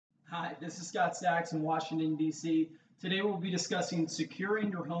Hi, this is Sachs in Washington, D.C. Today we'll be discussing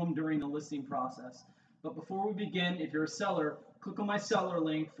securing your home during the listing process. But before we begin, if you're a seller, click on my seller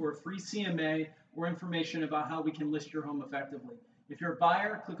link for a free CMA or information about how we can list your home effectively. If you're a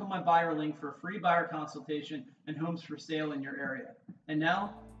buyer, click on my buyer link for a free buyer consultation and homes for sale in your area. And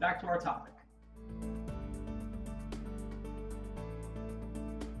now, back to our topic.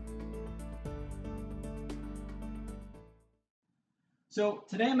 So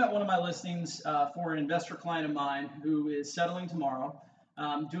today I'm at one of my listings for an investor client of mine who is settling tomorrow.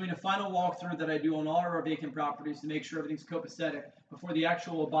 Doing a final walkthrough that I do on all of our vacant properties to make sure everything's copacetic before the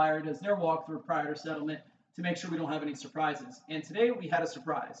actual buyer does their walkthrough prior to settlement to make sure we don't have any surprises. And today we had a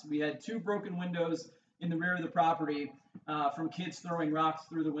surprise. We had two broken windows in the rear of the property from kids throwing rocks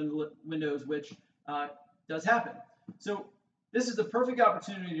through the windows, which does happen. So this is the perfect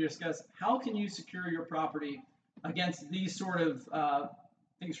opportunity to discuss how can you secure your property against these sort of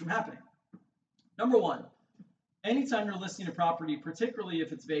things from happening. Number one, anytime you're listing a property, particularly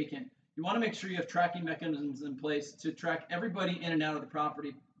if it's vacant, you want to make sure you have tracking mechanisms in place to track everybody in and out of the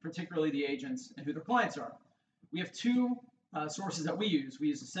property, particularly the agents and who their clients are. We have two sources that we use. We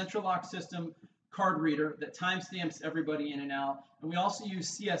use a central lock system card reader that timestamps everybody in and out, and we also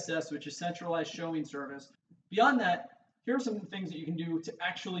use CSS, which is centralized showing service. Beyond that, here are some things that you can do to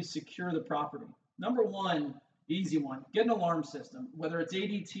actually secure the property. Number one, easy one, get an alarm system, whether it's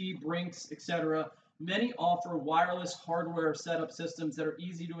ADT, Brinks, etc. Many offer wireless hardware setup systems that are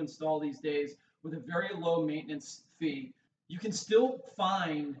easy to install these days with a very low maintenance fee. You can still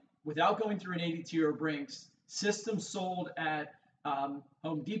find, without going through an ADT or Brinks, systems sold at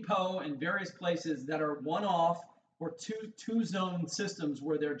Home Depot and various places that are one-off or two-zone systems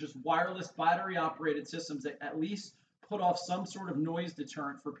where they're just wireless battery-operated systems that at least put off some sort of noise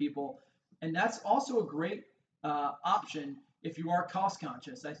deterrent for people. And that's also a great option if you are cost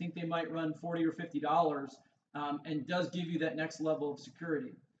conscious. I think they might run $40 or $50 and does give you that next level of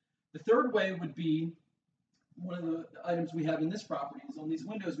security. The third way would be one of the items we have in this property is on these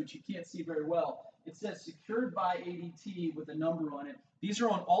windows, which you can't see very well. It says secured by ADT with a number on it. These are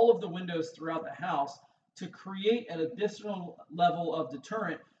on all of the windows throughout the house to create an additional level of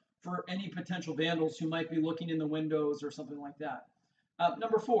deterrent for any potential vandals who might be looking in the windows or something like that.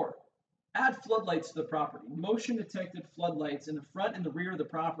 Number four, add floodlights to the property, motion detected floodlights in the front and the rear of the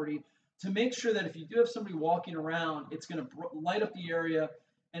property to make sure that if you do have somebody walking around, it's going to light up the area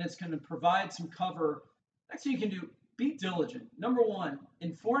and it's going to provide some cover. Next thing you can do, be diligent. Number one,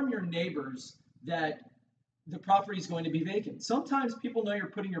 inform your neighbors that the property is going to be vacant. Sometimes people know you're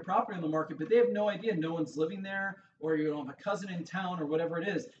putting your property on the market, but they have no idea no one's living there or you don't have a cousin in town or whatever it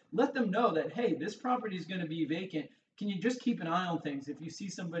is. Let them know that, hey, this property is going to be vacant. Can you just keep an eye on things if you see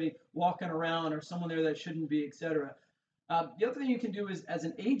somebody walking around or someone there that shouldn't be, etc. The other thing you can do is, as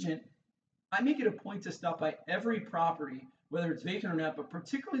an agent, I make it a point to stop by every property, whether it's vacant or not, but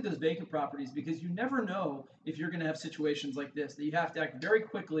particularly those vacant properties, because you never know if you're going to have situations like this, that you have to act very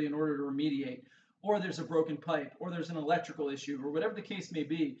quickly in order to remediate, or there's a broken pipe, or there's an electrical issue, or whatever the case may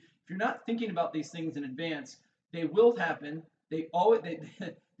be. If you're not thinking about these things in advance, they will happen.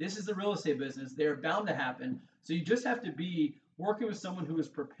 This is the real estate business. They're bound to happen. So you just have to be working with someone who is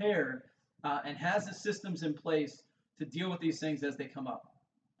prepared and has the systems in place to deal with these things as they come up.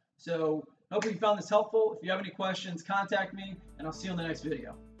 So hopefully you found this helpful. If you have any questions, contact me, and I'll see you on the next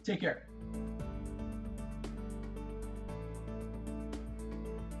video. Take care.